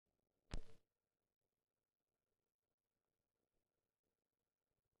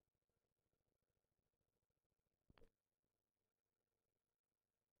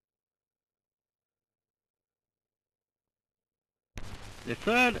The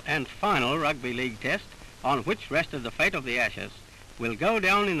third and final Rugby League test, on which rested the fate of the Ashes, will go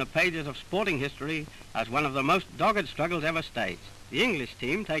down in the pages of sporting history as one of the most dogged struggles ever staged, the English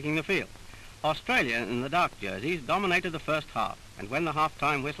team taking the field. Australia in the dark jerseys dominated the first half, and when the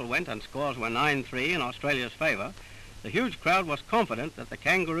half-time whistle went and scores were 9-3 in Australia's favour, the huge crowd was confident that the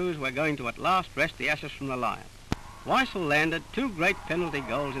Kangaroos were going to at last wrest the Ashes from the Lion. Wiseman landed 2 great penalty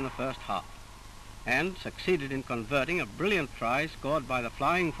goals in the first half, and succeeded in converting a brilliant try scored by the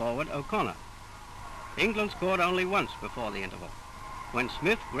flying forward O'Connor. England scored only once before the interval, when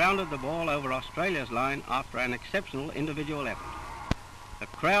Smith grounded the ball over Australia's line after an exceptional individual effort. The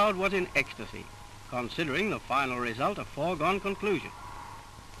crowd was in ecstasy, considering the final result a foregone conclusion.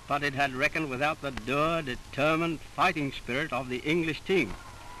 But it had reckoned without the dour, determined, fighting spirit of the English team.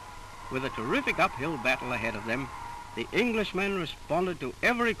 With a terrific uphill battle ahead of them, the Englishmen responded to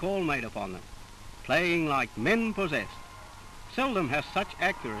every call made upon them, playing like men possessed. Seldom has such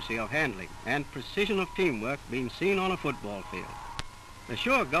accuracy of handling and precision of teamwork been seen on a football field. The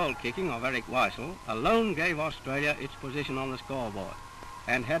sure goal-kicking of Eric Weissel alone gave Australia its position on the scoreboard,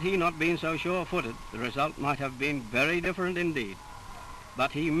 and had he not been so sure-footed, the result might have been very different indeed.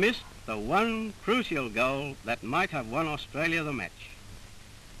 But he missed the one crucial goal that might have won Australia the match.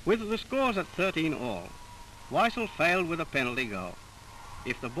 With the scores at 13-all, Weissel failed with a penalty goal.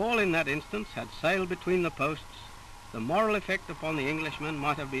 If the ball in that instance had sailed between the posts, the moral effect upon the Englishmen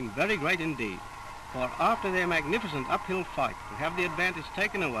might have been very great indeed, for after their magnificent uphill fight, to have the advantage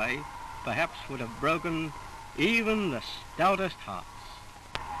taken away perhaps would have broken even the stoutest hearts.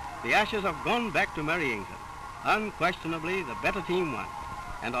 The Ashes have gone back to merry England. Unquestionably, the better team won,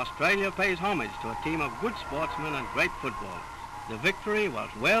 and Australia pays homage to a team of good sportsmen and great footballers. The victory was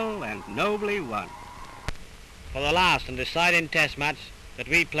well and nobly won. For the last and deciding test match that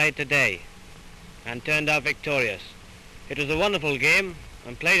we played today and turned out victorious. It was a wonderful game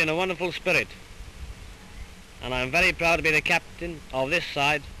and played in a wonderful spirit. And I'm very proud to be the captain of this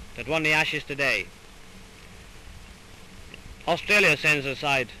side that won the Ashes today. Australia sends a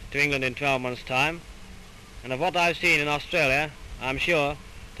side to England in 12 months' time, and of what I've seen in Australia, I'm sure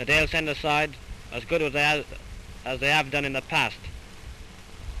that they'll send a side as good as they have done in the past.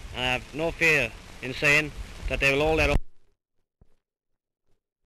 And I have no fear in saying that they will hold their own.